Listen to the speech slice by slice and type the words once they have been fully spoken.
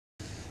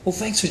Well,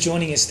 thanks for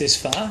joining us this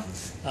far.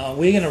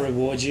 We're going to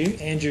reward you.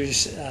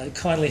 Andrew's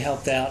kindly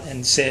helped out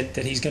and said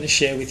that he's going to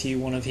share with you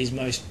one of his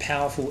most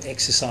powerful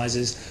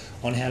exercises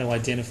on how to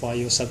identify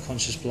your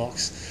subconscious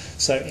blocks.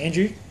 So,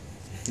 Andrew,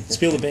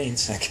 spill the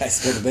beans. Okay,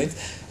 spill the beans.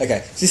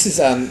 Okay,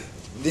 so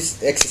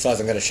this exercise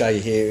I'm going to show you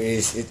here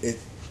is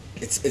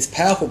it's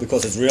powerful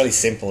because it's really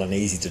simple and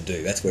easy to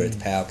do. That's where its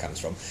power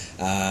comes from.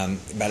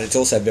 But it's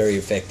also very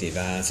effective.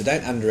 So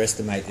don't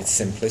underestimate its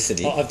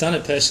simplicity. I've done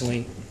it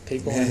personally,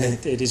 people,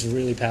 and it is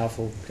really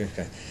powerful.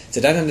 Okay.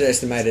 So don't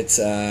underestimate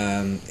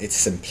its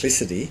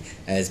simplicity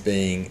as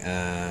being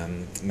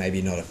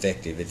maybe not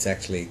effective. It's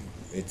actually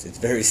it's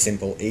very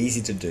simple,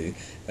 easy to do,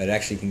 but it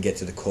actually can get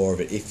to the core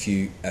of it if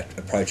you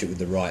approach it with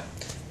the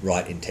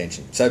right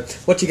intention. So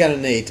what you're going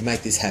to need to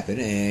make this happen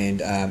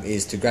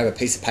is to grab a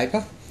piece of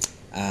paper.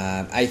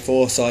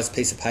 A4 size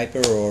piece of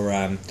paper, or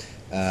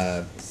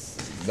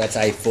that's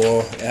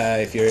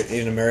A4 if you're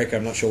in America.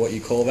 I'm not sure what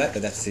you call that,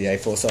 but that's the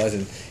A4 size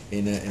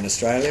in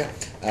Australia.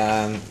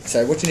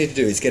 So what you need to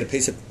do is get a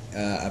piece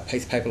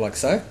of paper like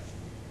so.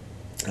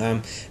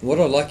 What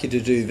I'd like you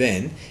to do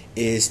then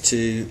is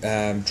to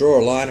draw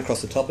a line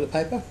across the top of the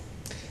paper,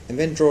 and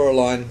then draw a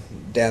line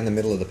down the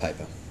middle of the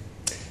paper.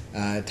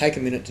 Take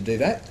a minute to do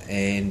that,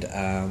 and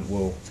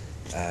we'll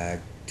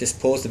just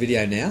pause the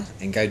video now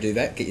and go do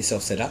that, get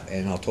yourself set up,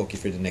 and I'll talk you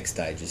through the next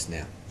stages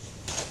now.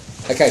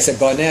 Okay, so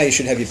by now you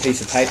should have your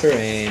piece of paper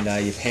and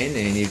your pen,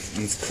 and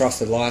you've crossed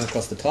the line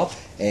across the top,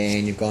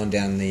 and you've gone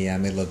down the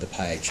middle of the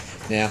page.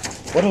 Now,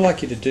 what I'd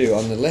like you to do,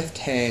 on the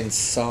left-hand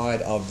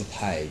side of the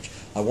page,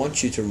 I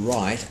want you to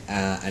write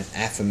an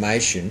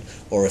affirmation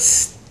or a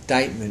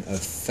statement of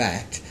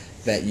fact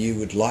that you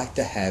would like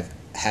to have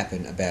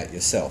happen about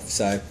yourself.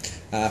 So,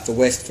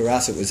 for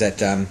us, it was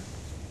that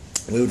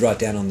we would write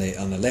down on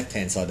the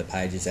left-hand side of the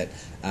page is that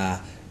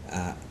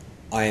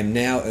I am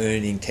now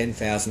earning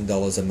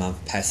 $10,000 a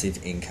month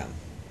passive income.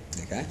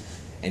 Okay,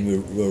 and we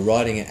were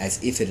writing it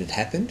as if it had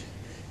happened,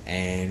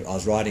 and I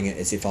was writing it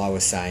as if I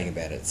was saying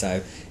about it.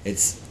 So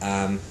it's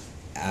I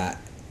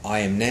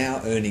am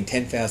now earning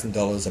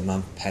 $10,000 a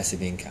month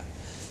passive income.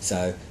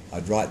 So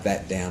I'd write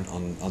that down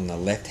on the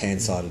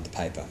left-hand side of the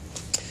paper.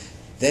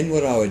 Then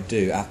what I would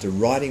do, after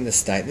writing the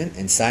statement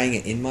and saying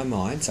it in my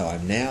mind, so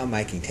I'm now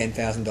making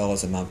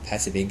 $10,000 a month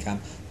passive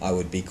income, I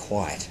would be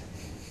quiet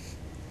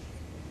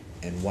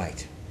and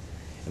wait.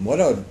 And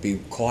what I would be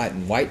quiet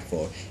and wait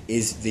for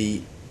is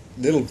the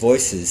little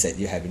voices that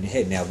you have in your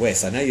head. Now,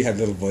 Wes, I know you have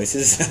little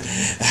voices.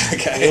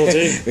 Okay. We all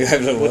do. We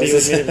have little Whether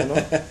voices. you admit it or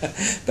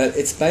not. But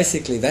it's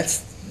basically,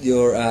 that's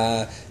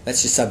your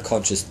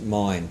subconscious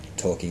mind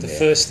talking The there.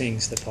 first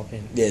things that pop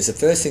in. Yeah, it's the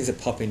first things that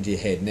pop into your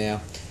head.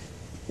 Now,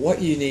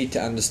 what you need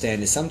to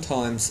understand is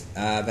sometimes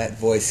that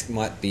voice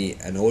might be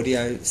an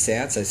audio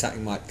sound, so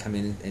something might come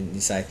in and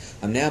you say,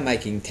 I'm now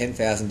making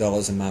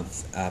 $10,000 a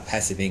month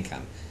passive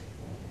income.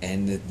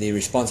 And the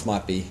response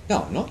might be,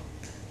 no, I'm not.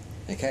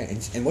 Okay,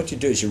 and what you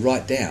do is you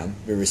write down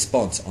the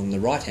response on the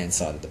right-hand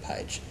side of the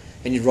page.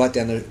 And you write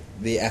down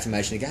the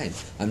affirmation again.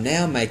 I'm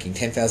now making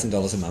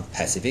 $10,000 a month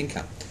passive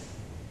income.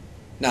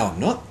 No, I'm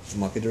not. It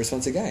might be the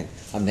response again.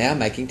 I'm now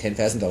making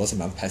 $10,000 a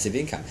month passive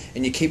income.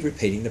 And you keep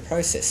repeating the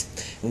process.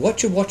 And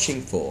what you're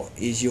watching for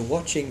is you're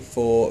watching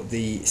for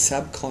the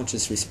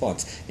subconscious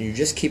response. And you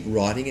just keep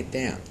writing it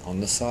down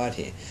on the side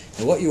here.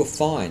 And what you'll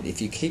find,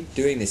 if you keep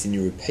doing this and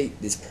you repeat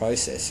this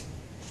process,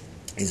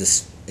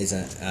 is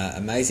an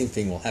amazing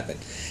thing will happen.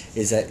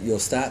 Is that you'll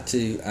start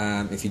to,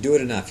 if you do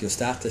it enough, you'll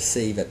start to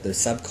see that the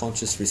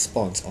subconscious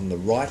response on the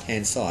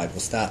right-hand side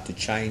will start to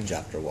change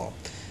after a while.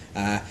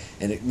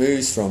 And it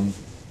moves from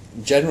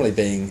generally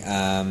being,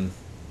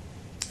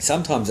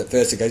 sometimes at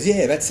first it goes,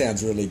 yeah, that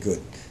sounds really good,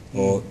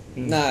 or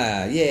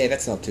nah, yeah,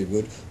 that's not too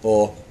good,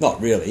 or not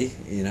really,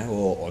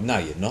 or no,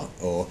 you're not,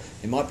 or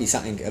it might be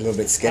something a little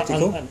bit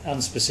sceptical,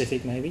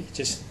 Unspecific maybe,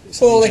 just.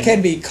 Well, it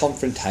can be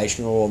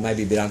confrontational, or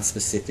maybe a bit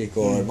unspecific,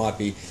 or it might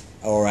be,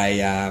 or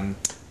a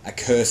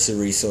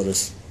cursory sort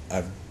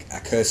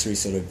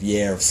of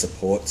yeah of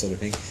support sort of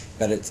thing.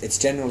 But it's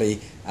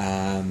generally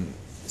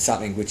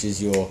something which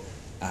is your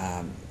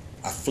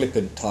a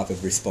flippant type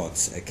of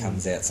response. It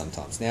comes out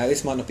sometimes. Now,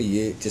 this might not be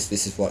you, just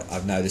this is what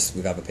I've noticed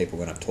with other people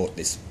when I've taught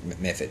this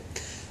method.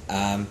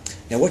 Now,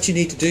 what you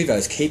need to do, though,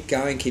 is keep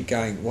going.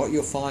 What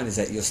you'll find is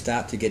that you'll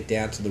start to get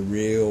down to the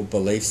real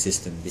belief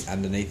system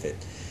underneath it.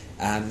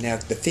 Now,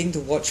 the thing to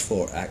watch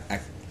for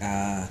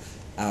are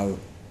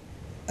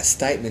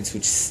statements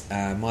which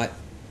might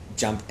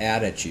jump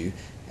out at you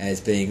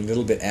as being a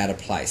little bit out of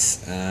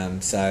place.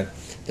 So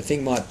the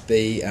thing might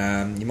be,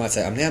 you might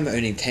say, I'm now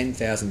earning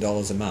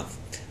 $10,000 a month.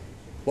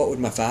 What would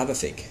my father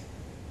think?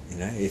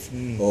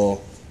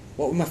 Or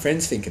what would my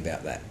friends think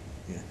about that?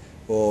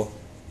 Or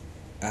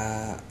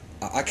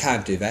I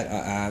can't do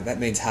that. That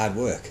means hard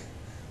work.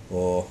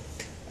 Or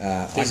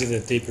these are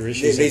the deeper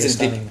issues.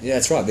 Yeah,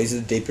 that's right. These are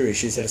the deeper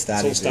issues that are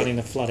starting. It's all starting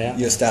to flood out.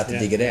 You'll start to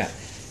dig it out,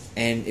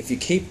 and if you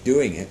keep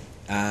doing it,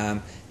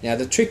 now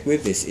the trick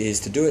with this is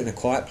to do it in a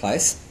quiet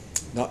place,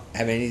 not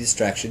have any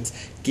distractions.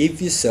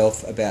 Give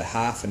yourself about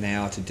half an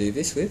hour to do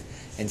this with,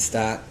 and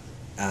start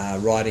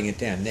writing it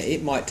down. Now,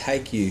 it might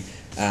take you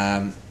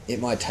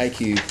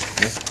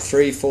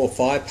 3, 4,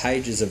 5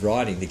 pages of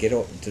writing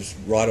to just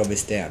write all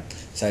this down.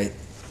 So,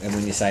 and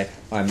when you say,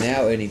 I'm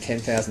now earning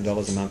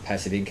 $10,000 a month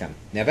passive income.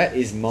 Now that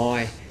is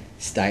my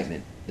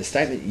statement. The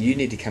statement you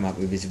need to come up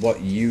with is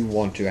what you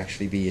want to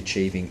actually be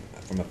achieving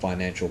from a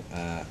financial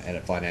at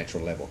a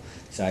financial level.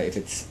 So if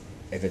it's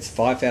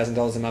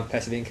 $5,000 a month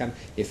passive income,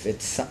 if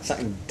it's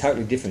something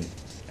totally different,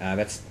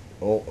 that's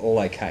all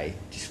okay.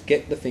 Just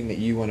get the thing that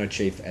you want to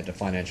achieve at the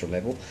financial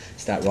level,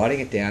 start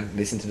writing it down,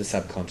 listen to the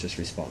subconscious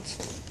response.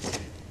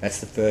 That's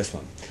the first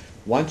one.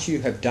 Once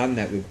you have done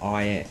that with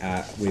I am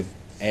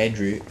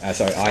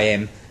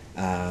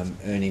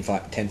earning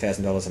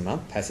 $10,000 a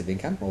month passive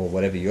income, or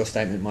whatever your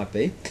statement might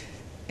be,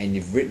 and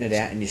you've written it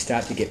out and you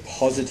start to get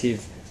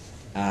positive,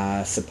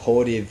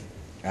 supportive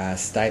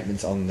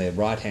statements on the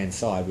right hand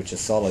side, which are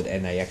solid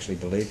and they actually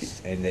believe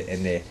it, and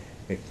they're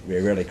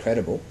really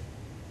credible,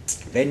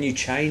 then you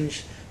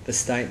change the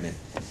statement,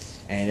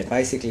 and it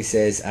basically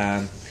says,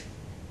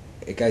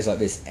 it goes like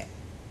this.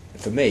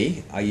 For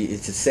me,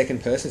 it's a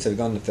second person, so we've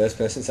gone to the first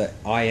person. So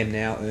I am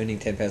now earning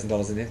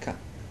 $10,000 in income,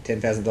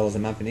 $10,000 a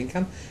month in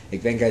income.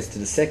 It then goes to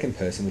the second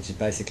person, which is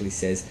basically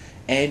says,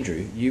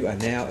 Andrew, you are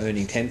now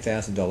earning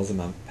 $10,000 a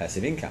month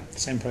passive income.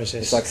 Same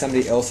process. It's like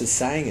somebody else is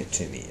saying it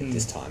to me at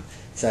this time.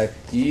 So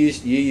you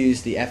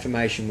use the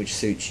affirmation which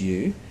suits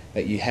you,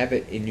 but you have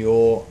it in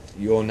your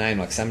name,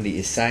 like somebody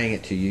is saying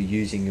it to you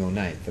using your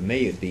name. For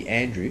me, it would be,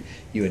 Andrew,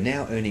 you are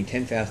now earning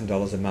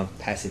 $10,000 a month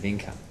passive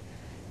income.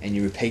 And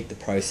you repeat the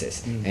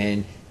process,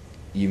 and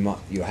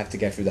you'll have to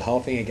go through the whole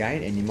thing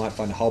again, and you might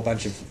find a whole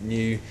bunch of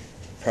new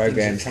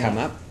programs come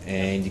up,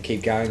 and you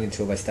keep going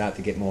until they start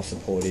to get more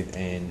supportive,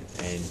 and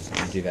you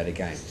do that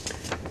again.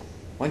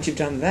 Once you've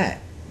done that,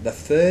 the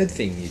third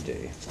thing you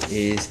do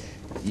is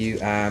you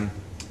have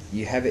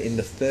it in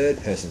the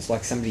third person. It's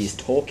like somebody is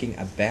talking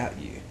about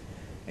you,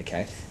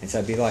 okay? And so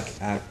it'd be like,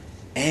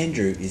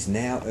 Andrew is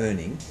now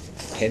earning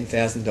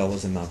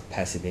 $10,000 a month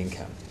passive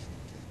income.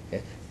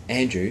 Okay?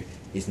 Andrew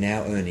is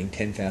now earning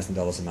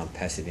 $10,000 a month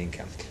passive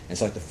income. And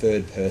it's like the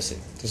third person.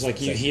 It's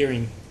like you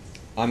hearing.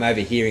 I'm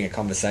overhearing a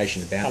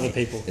conversation about other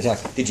people. It's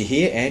like, did you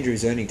hear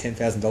Andrew's earning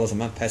 $10,000 a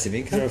month passive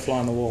income? You're a fly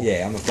on the wall.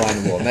 Yeah, I'm a fly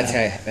on the wall. And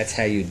that's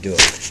how you do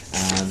it.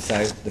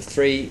 So the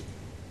three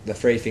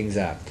things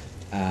are,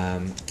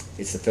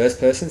 it's the first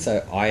person.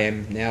 So I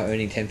am now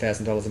earning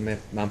 $10,000 a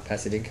month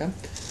passive income.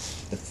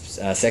 The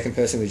second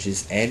person, which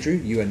is Andrew,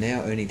 you are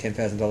now earning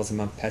 $10,000 a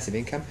month passive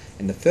income.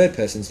 And the third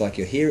person is like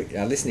you're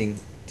listening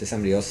to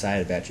somebody else say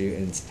it about you,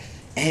 and it's,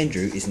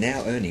 Andrew is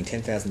now earning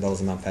 $10,000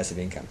 a month passive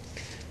income.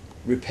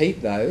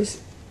 Repeat those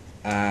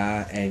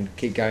and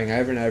keep going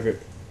over and over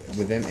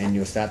with them, and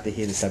you'll start to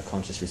hear the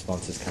subconscious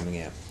responses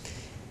coming out.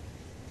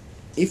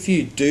 If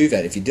you do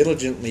that, if you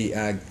diligently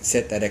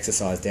set that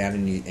exercise down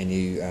and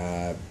you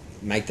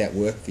make that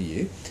work for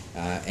you,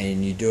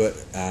 and you do it,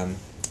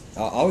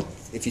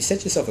 if you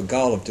set yourself a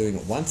goal of doing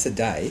it once a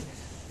day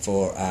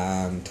for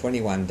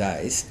 21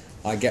 days,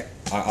 I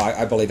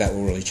believe that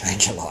will really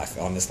change your life.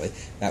 Honestly,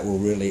 that will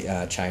really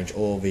change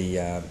all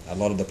a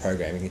lot of the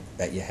programming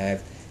that you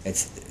have.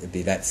 It'd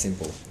be that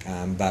simple.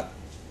 But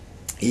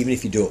even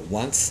if you do it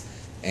once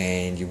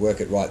and you work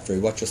it right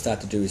through, what you'll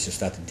start to do is you'll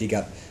start to dig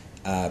up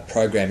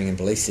programming and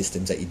belief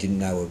systems that you didn't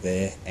know were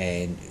there,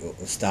 and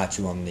it'll start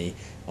you on the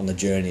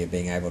journey of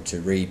being able to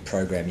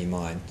reprogram your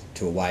mind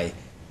to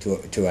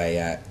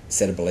a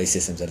set of belief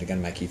systems that are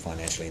going to make you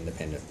financially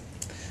independent.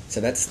 So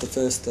that's the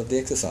first of the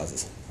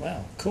exercises.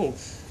 Wow, cool.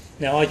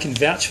 Now I can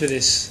vouch for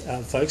this,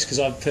 folks, because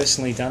I've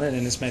personally done it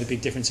and it's made a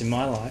big difference in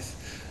my life.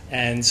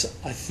 And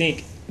I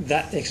think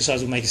that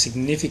exercise will make a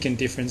significant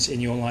difference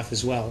in your life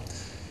as well.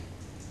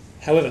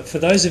 However, for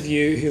those of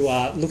you who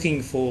are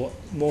looking for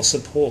more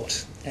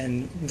support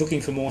and looking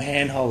for more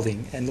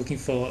hand-holding and looking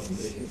for,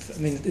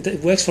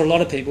 it works for a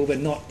lot of people, but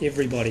not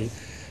everybody.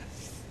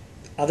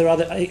 Are there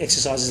other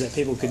exercises that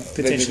people could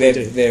potentially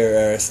do?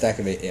 There are a stack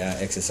of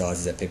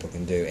exercises that people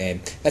can do, and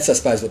that's, I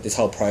suppose, what this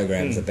whole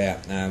program is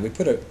about. We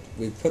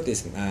put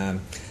this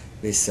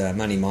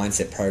money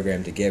mindset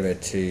program together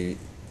to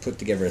put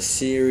together a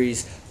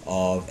series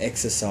of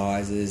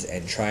exercises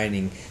and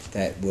training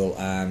that will,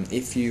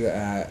 if you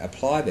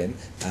apply them,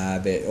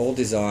 they're all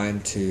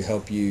designed to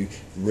help you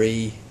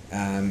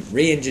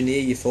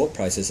re-engineer your thought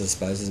process, I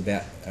suppose,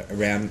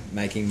 around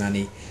making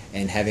money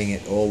and having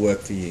it all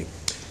work for you.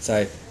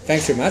 So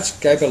thanks very much.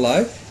 Go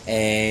below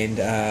and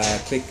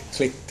click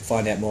to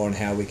find out more on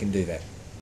how we can do that.